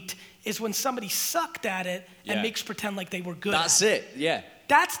hate is when somebody sucked at it and makes pretend like they were good at it. That's it, yeah.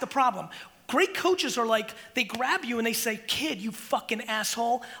 That's the problem. Great coaches are like, they grab you and they say, kid, you fucking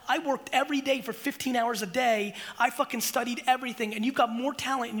asshole. I worked every day for 15 hours a day. I fucking studied everything, and you've got more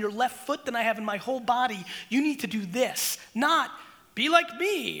talent in your left foot than I have in my whole body. You need to do this. Not, be like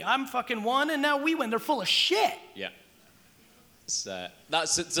me. I'm fucking won, and now we win. They're full of shit. Yeah.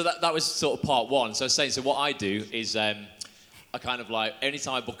 That was sort of part one. So I was saying, so what I do is I kind of like,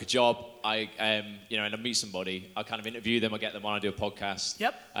 anytime I book a job, and I meet somebody, I kind of interview them, I get them on, I do a podcast.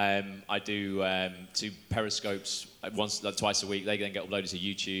 Yep. I do 2 periscopes twice a week. They then get uploaded to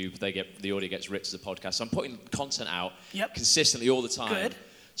YouTube. The audio gets ripped as a podcast. So I'm putting content out consistently all the time. Good.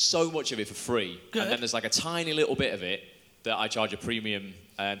 So much of it for free. Good. And then there's like a tiny little bit of it that I charge a premium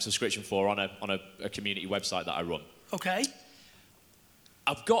subscription for on a community website that I run. Okay.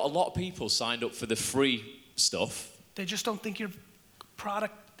 I've got a lot of people signed up for the free stuff. They just don't think your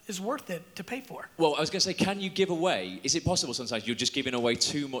product is worth it to pay for. Well, I was going to say, can you give away, is it possible sometimes you're just giving away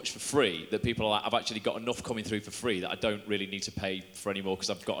too much for free that people are like, I've actually got enough coming through for free that I don't really need to pay for anymore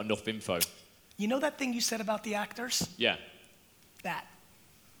because I've got enough info? You know that thing you said about the actors? Yeah. That.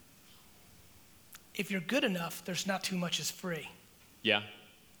 If you're good enough, there's not too much is free. Yeah.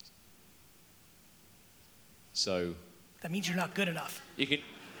 So... That means you're not good enough.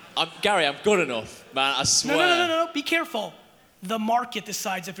 Gary, I'm good enough, man, I swear. No, be careful. The market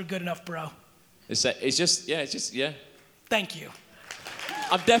decides if you're good enough, bro. It's just. Thank you.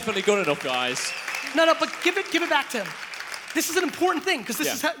 I'm definitely good enough, guys. No, but give it back to him. This is an important thing, because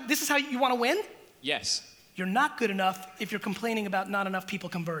this is how you want to win? Yes. You're not good enough if you're complaining about not enough people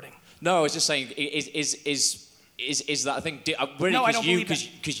converting. No, I was just saying, is that, I think, really, No, I don't believe that.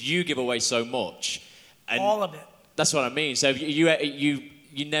 Because you give away so much. And all of it. That's what I mean. So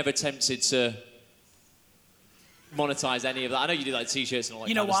you never tempted to monetize any of that. I know you do like t-shirts and all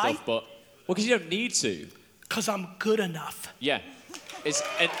that kind of stuff, but because you don't need to. Because I'm good enough. Yeah.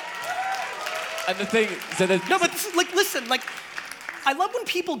 And the thing, no, but this is, like, listen, like, I love when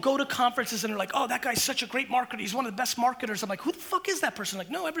people go to conferences and they're like, oh, that guy's such a great marketer. He's one of the best marketers. I'm like, who the fuck is that person?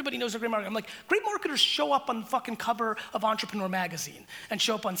 Like, no, everybody knows a great marketer. I'm like, great marketers show up on the fucking cover of Entrepreneur Magazine and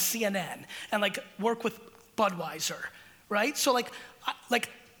show up on CNN and, like, work with Budweiser, right? So,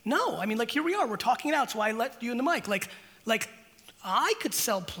 no. I mean, like, here we are. We're talking it out, so I let you in the mic. Like, I could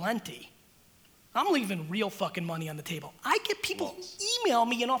sell plenty. I'm leaving real fucking money on the table. I get people email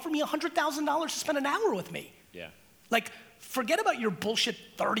me and offer me $100,000 to spend an hour with me. Yeah. Like, forget about your bullshit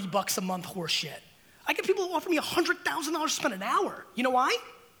 $30 a month horse shit. I get people who offer me $100,000 to spend an hour. You know why?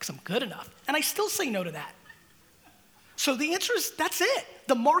 Because I'm good enough. And I still say no to that. So the answer is, that's it.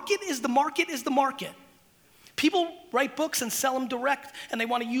 The market is the market is the market. People write books and sell them direct, and they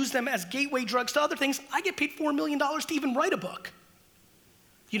want to use them as gateway drugs to other things. I get paid $4 million to even write a book.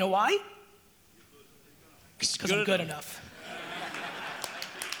 You know why? Because I'm good enough.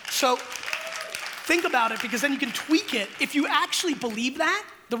 So think about it, because then you can tweak it. If you actually believe that,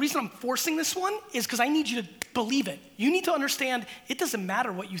 the reason I'm forcing this one is because I need you to believe it. You need to understand it doesn't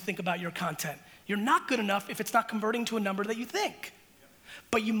matter what you think about your content. You're not good enough if it's not converting to a number that you think.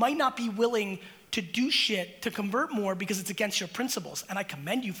 But you might not be willing to do shit to convert more because it's against your principles, and I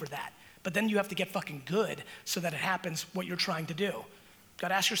commend you for that. But then you have to get fucking good so that it happens what you're trying to do.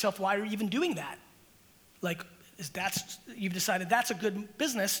 Gotta ask yourself, why are you even doing that? Like, you've decided that's a good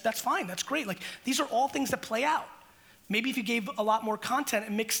business, that's fine, that's great. Like, these are all things that play out. Maybe if you gave a lot more content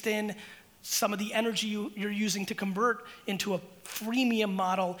and mixed in some of the energy you're using to convert into a freemium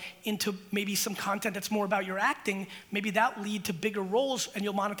model, into maybe some content that's more about your acting, maybe that lead to bigger roles and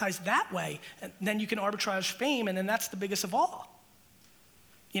you'll monetize that way. And then you can arbitrage fame, and then that's the biggest of all.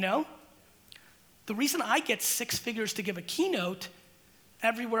 You know? The reason I get 6 figures to give a keynote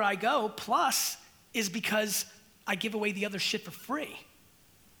everywhere I go, plus, is because I give away the other shit for free.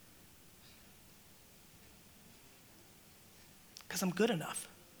 Because I'm good enough.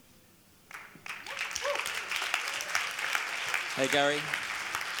 Hey, Gary.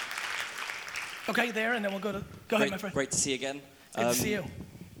 Okay, there, and then we'll go ahead, my friend. Great to see you again. Good to see you.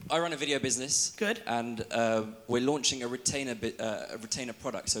 I run a video business. Good. And we're launching a retainer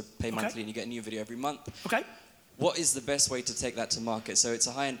product, so pay monthly and you get a new video every month. Okay. What is the best way to take that to market? So it's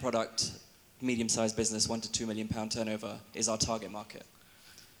a high-end product, medium-sized business, £1 to £2 million turnover is our target market.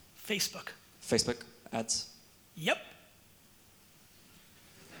 Facebook. Facebook ads? Yep.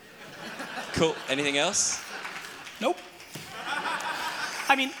 Cool. Anything else? Nope.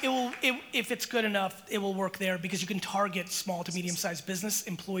 I mean, if it's good enough, it will work there because you can target small to medium-sized business,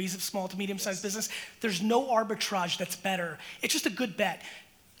 employees of small to medium-sized business. There's no arbitrage that's better. It's just a good bet.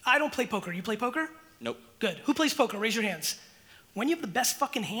 I don't play poker. You play poker? Nope. Good. Who plays poker? Raise your hands. When you have the best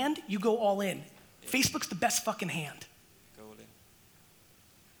fucking hand, you go all in. Facebook's the best fucking hand. Go all in.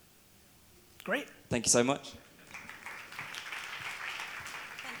 Great. Thank you so much.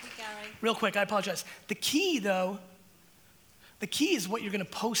 Thank you, Gary. Real quick, I apologize. The key, though, is what you're going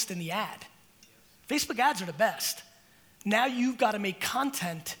to post in the ad. Facebook ads are the best. Now you've got to make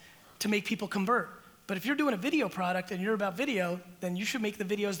content to make people convert. But if you're doing a video product and you're about video, then you should make the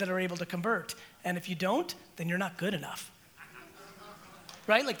videos that are able to convert. And if you don't, then you're not good enough.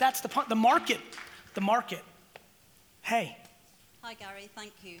 Right? Like, that's the market. The market. Hey. Hi, Gary.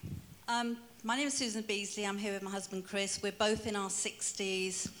 Thank you. My name is Susan Beasley. I'm here with my husband, Chris. We're both in our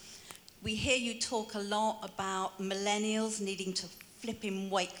 60s. We hear you talk a lot about millennials needing to flipping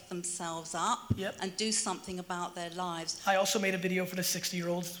wake themselves up and do something about their lives. I also made a video for the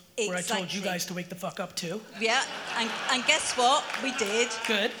 60-year-olds where I told you guys to wake the fuck up too. Yeah, and guess what? We did.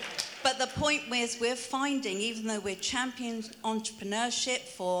 Good. But the point is, we're finding, even though we're championing entrepreneurship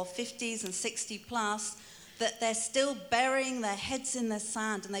for 50s and 60 plus, that they're still burying their heads in the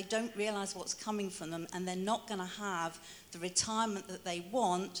sand and they don't realize what's coming from them, and they're not going to have the retirement that they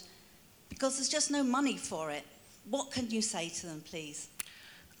want because there's just no money for it. What can you say to them, please?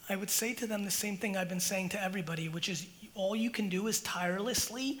 I would say to them the same thing I've been saying to everybody, which is all you can do is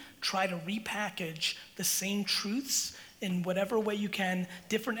tirelessly try to repackage the same truths in whatever way you can,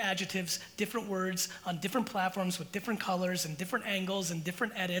 different adjectives, different words, on different platforms with different colors and different angles and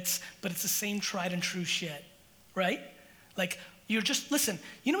different edits, but it's the same tried and true shit, right? Like, You're just, listen,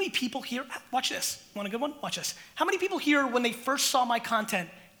 you know how many people here, watch this. Want a good one? Watch this. How many people here, when they first saw my content,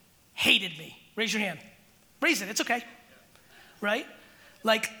 hated me? Raise your hand. Raise it, it's okay. Right?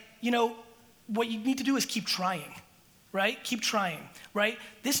 Like, you know, what you need to do is keep trying, right? Keep trying, right?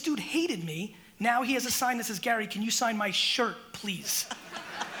 This dude hated me. Now he has a sign that says, Gary, can you sign my shirt, please?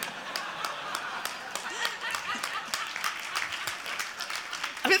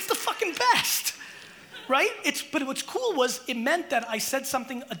 I mean, it's the fucking best, right? But what's cool was it meant that I said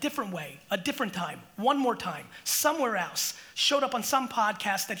something a different way, a different time, one more time, somewhere else. Showed up on some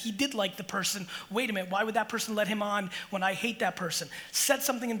podcast that he did like the person. Wait a minute, why would that person let him on when I hate that person? Said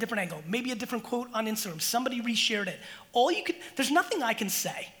something in a different angle, maybe a different quote on Instagram. Somebody reshared it. There's nothing I can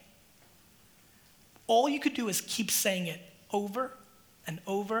say. All you could do is keep saying it over and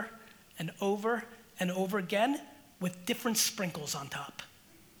over and over and over again with different sprinkles on top.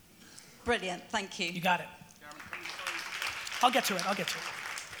 Brilliant, thank you. You got it. I'll get to it.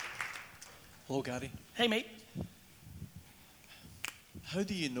 Hello, Gary. Hey, mate. How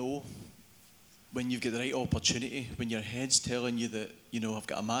do you know when you've got the right opportunity, when your head's telling you that, you know, I've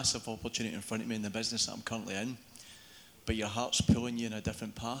got a massive opportunity in front of me in the business that I'm currently in, but your heart's pulling you in a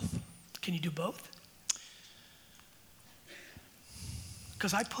different path? Can you do both?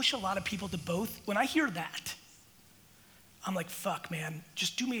 Because I push a lot of people to both. When I hear that, I'm like, fuck, man,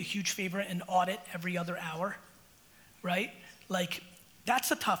 just do me a huge favor and audit every other hour, right? Like,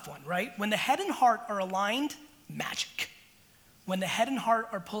 that's a tough one, right? When the head and heart are aligned, magic. When the head and heart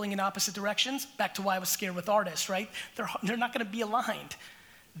are pulling in opposite directions, back to why I was scared with artists, right? They're not gonna be aligned.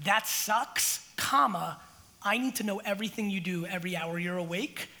 That sucks, comma, I need to know everything you do every hour you're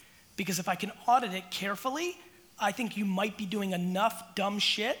awake, because if I can audit it carefully, I think you might be doing enough dumb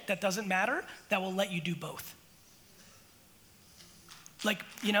shit that doesn't matter that will let you do both. Like,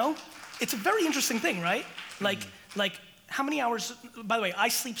 you know, it's a very interesting thing, right? Like how many hours, by the way, I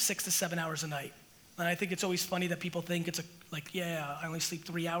sleep 6 to 7 hours a night. And I think it's always funny that people think it's I only sleep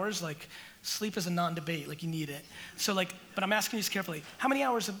 3 hours. Like, sleep is a non-debate, like you need it. So but I'm asking you this carefully. How many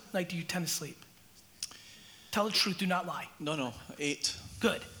hours a night do you tend to sleep? Tell the truth, do not lie. No, 8.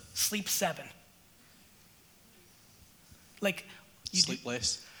 Good, sleep 7. Like, you sleep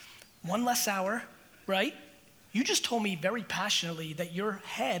less. 1 less hour, right? You just told me very passionately that your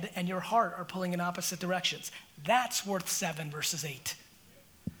head and your heart are pulling in opposite directions. That's worth 7 versus 8.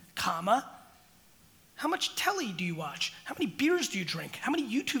 Comma, how much telly do you watch? How many beers do you drink? How many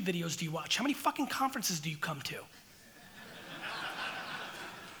YouTube videos do you watch? How many fucking conferences do you come to?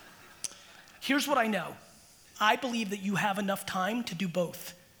 Here's what I know. I believe that you have enough time to do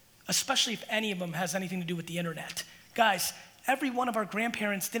both, especially if any of them has anything to do with the internet. Guys, every one of our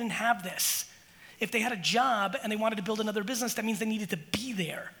grandparents didn't have this. If they had a job and they wanted to build another business, that means they needed to be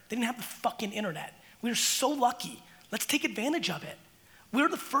there. They didn't have the fucking internet. We're so lucky. Let's take advantage of it. We're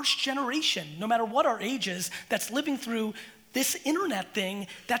the first generation, no matter what our age is, that's living through this internet thing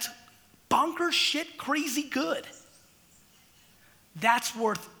that's bonkers shit crazy good. That's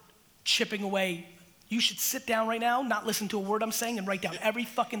worth chipping away. You should sit down right now, not listen to a word I'm saying, and write down every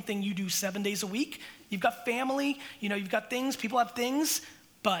fucking thing you do 7 days a week. You've got family, you've got things, people have things,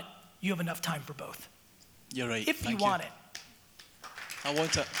 but you have enough time for both. You're right. If you want it. I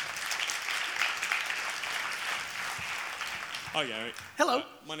want it. Hi, Gary. Hello.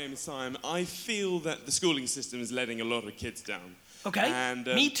 My name is Simon. I feel that the schooling system is letting a lot of kids down. Okay. And,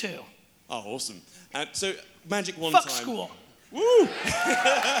 me too. Oh, awesome. So, Magic One Fuck Time. school. Woo!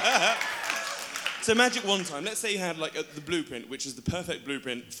 So, Magic One Time. Let's say you had the blueprint, which is the perfect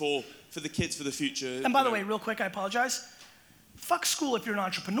blueprint for the kids for the future. And by the way, real quick, I apologize. Fuck school if you're an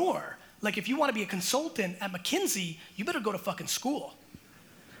entrepreneur. Like, if you want to be a consultant at McKinsey, you better go to fucking school.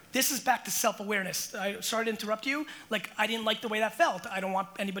 This is back to self-awareness. Sorry to interrupt you. I didn't like the way that felt. I don't want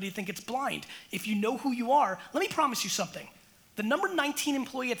anybody to think it's blind. If you know who you are, let me promise you something. The number 19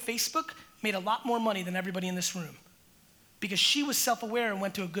 employee at Facebook made a lot more money than everybody in this room because she was self-aware and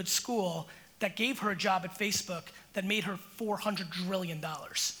went to a good school that gave her a job at Facebook that made her $400 trillion.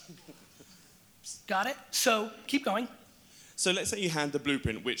 Got it? So keep going. So let's say you had the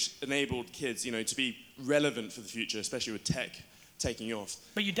blueprint which enabled kids, to be relevant for the future, especially with tech taking off.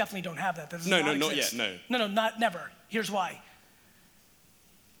 But you definitely don't have that. That does No, not not exist. yet, No, never. Here's why.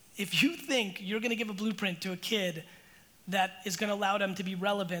 If you think you're going to give a blueprint to a kid that is going to allow them to be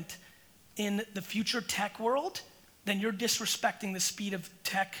relevant in the future tech world, then you're disrespecting the speed of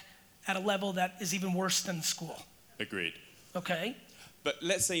tech at a level that is even worse than school. Agreed. Okay. But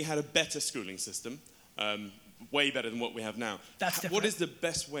let's say you had a better schooling system, way better than what we have now. That's different. What is the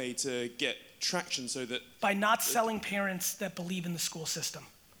best way to get traction so that... By not selling parents that believe in the school system.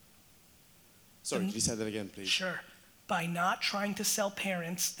 Sorry, could you say that again, please? Sure. by not trying to sell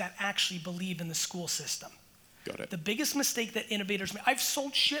parents that actually believe in the school system. Got it. The biggest mistake that innovators make, I've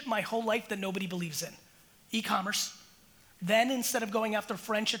sold shit my whole life that nobody believes in. E-commerce. Then instead of going after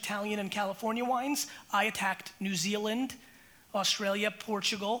French, Italian, and California wines, I attacked New Zealand, Australia,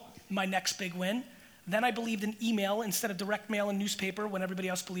 Portugal, my next big win. Then I believed in email instead of direct mail and newspaper when everybody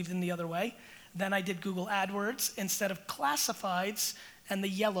else believed in the other way. Then I did Google AdWords instead of classifieds and the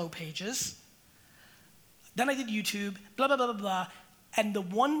yellow pages. Then I did YouTube, blah, blah, blah, blah, blah. And the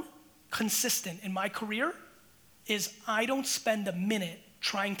one consistent in my career is I don't spend a minute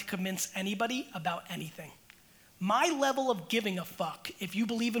trying to convince anybody about anything. My level of giving a fuck, if you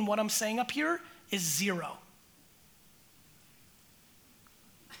believe in what I'm saying up here, is 0.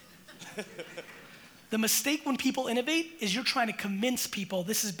 The mistake when people innovate is you're trying to convince people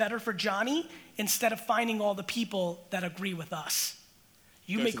this is better for Johnny instead of finding all the people that agree with us.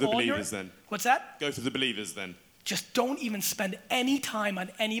 You Go make for the all believers your, then. What's that? Go for the believers then. Just don't even spend any time on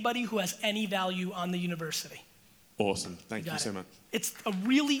anybody who has any value on the university. Awesome. Thank you Got so it. much. It's a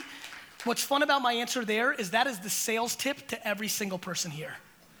really, what's fun about my answer there is that is the sales tip to every single person here.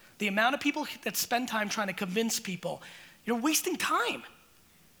 The amount of people that spend time trying to convince people, you're wasting time.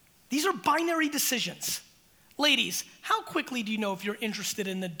 These are binary decisions. Ladies, how quickly do you know if you're interested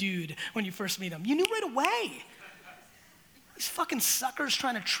in the dude when you first meet him? You knew right away. These fucking suckers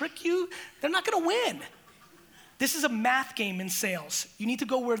trying to trick you, they're not gonna win. This is a math game in sales. You need to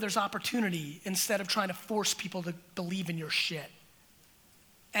go where there's opportunity instead of trying to force people to believe in your shit.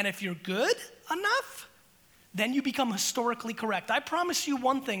 And if you're good enough, then you become historically correct. I promise you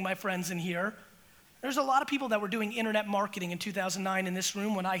one thing, my friends in here. There's a lot of people that were doing internet marketing in 2009 in this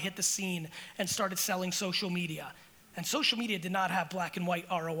room when I hit the scene and started selling social media. And social media did not have black and white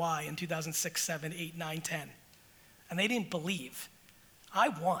ROI in 2006, 7, 8, 9, 10. And they didn't believe. I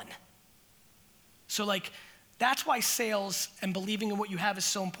won. So that's why sales and believing in what you have is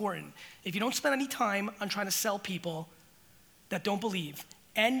so important. If you don't spend any time on trying to sell people that don't believe,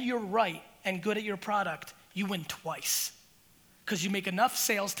 and you're right and good at your product, you win twice. Because you make enough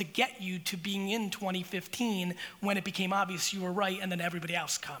sales to get you to being in 2015 when it became obvious you were right and then everybody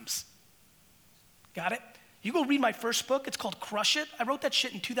else comes. Got it? You go read my first book, it's called Crush It. I wrote that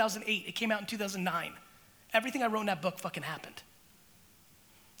shit in 2008, it came out in 2009. Everything I wrote in that book fucking happened.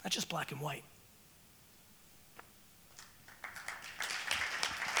 That's just black and white.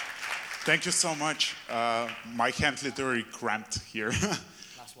 Thank you so much. My hand literally cramped here.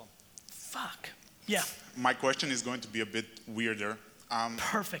 Last one. Fuck. Yeah. My question is going to be a bit weirder.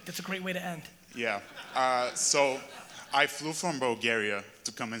 Perfect. That's a great way to end. Yeah. So I flew from Bulgaria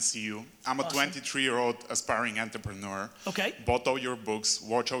to come and see you. I'm a 23-year-old aspiring entrepreneur. Okay. Bought all your books,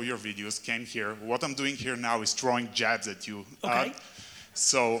 watched all your videos, came here. What I'm doing here now is throwing jabs at you. Okay.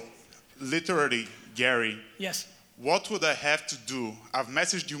 So literally, Gary. Yes. What would I have to do? I've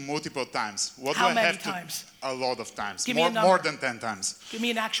messaged you multiple times. What How do I many have times? To? A lot of times. Give me a number. More than 10 times. Give me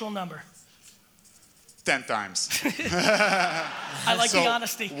an actual number. 10 times. I like the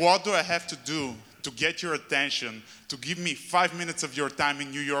honesty. What do I have to do to get your attention, to give me 5 minutes of your time in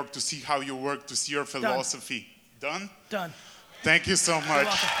New York to see how you work, to see your philosophy? Done? Done. Thank you so much. You're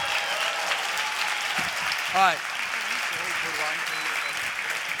welcome. All right.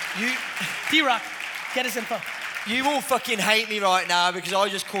 D-Rock, get his info. You all fucking hate me right now because I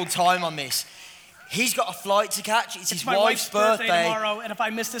just called time on this. He's got a flight to catch. It's his my wife's birthday tomorrow, and if I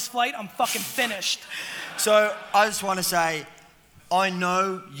miss this flight, I'm fucking finished. So I just want to say, I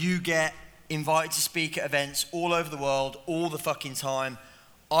know you get invited to speak at events all over the world all the fucking time.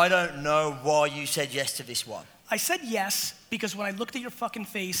 I don't know why you said yes to this one. I said yes because when I looked at your fucking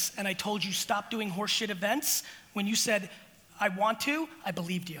face and I told you stop doing horseshit events, when you said, I want to, I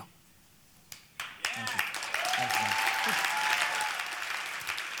believed you. Thank you. Thank you.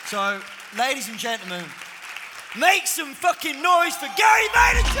 So, ladies and gentlemen, make some fucking noise for Gary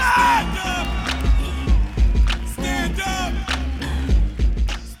Vaynerchuk! Stand up!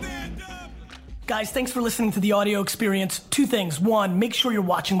 Guys, thanks for listening to the audio experience. 2 things. 1, make sure you're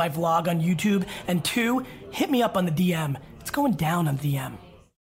watching my vlog on YouTube. And 2, hit me up on the DM. It's going down on the DM.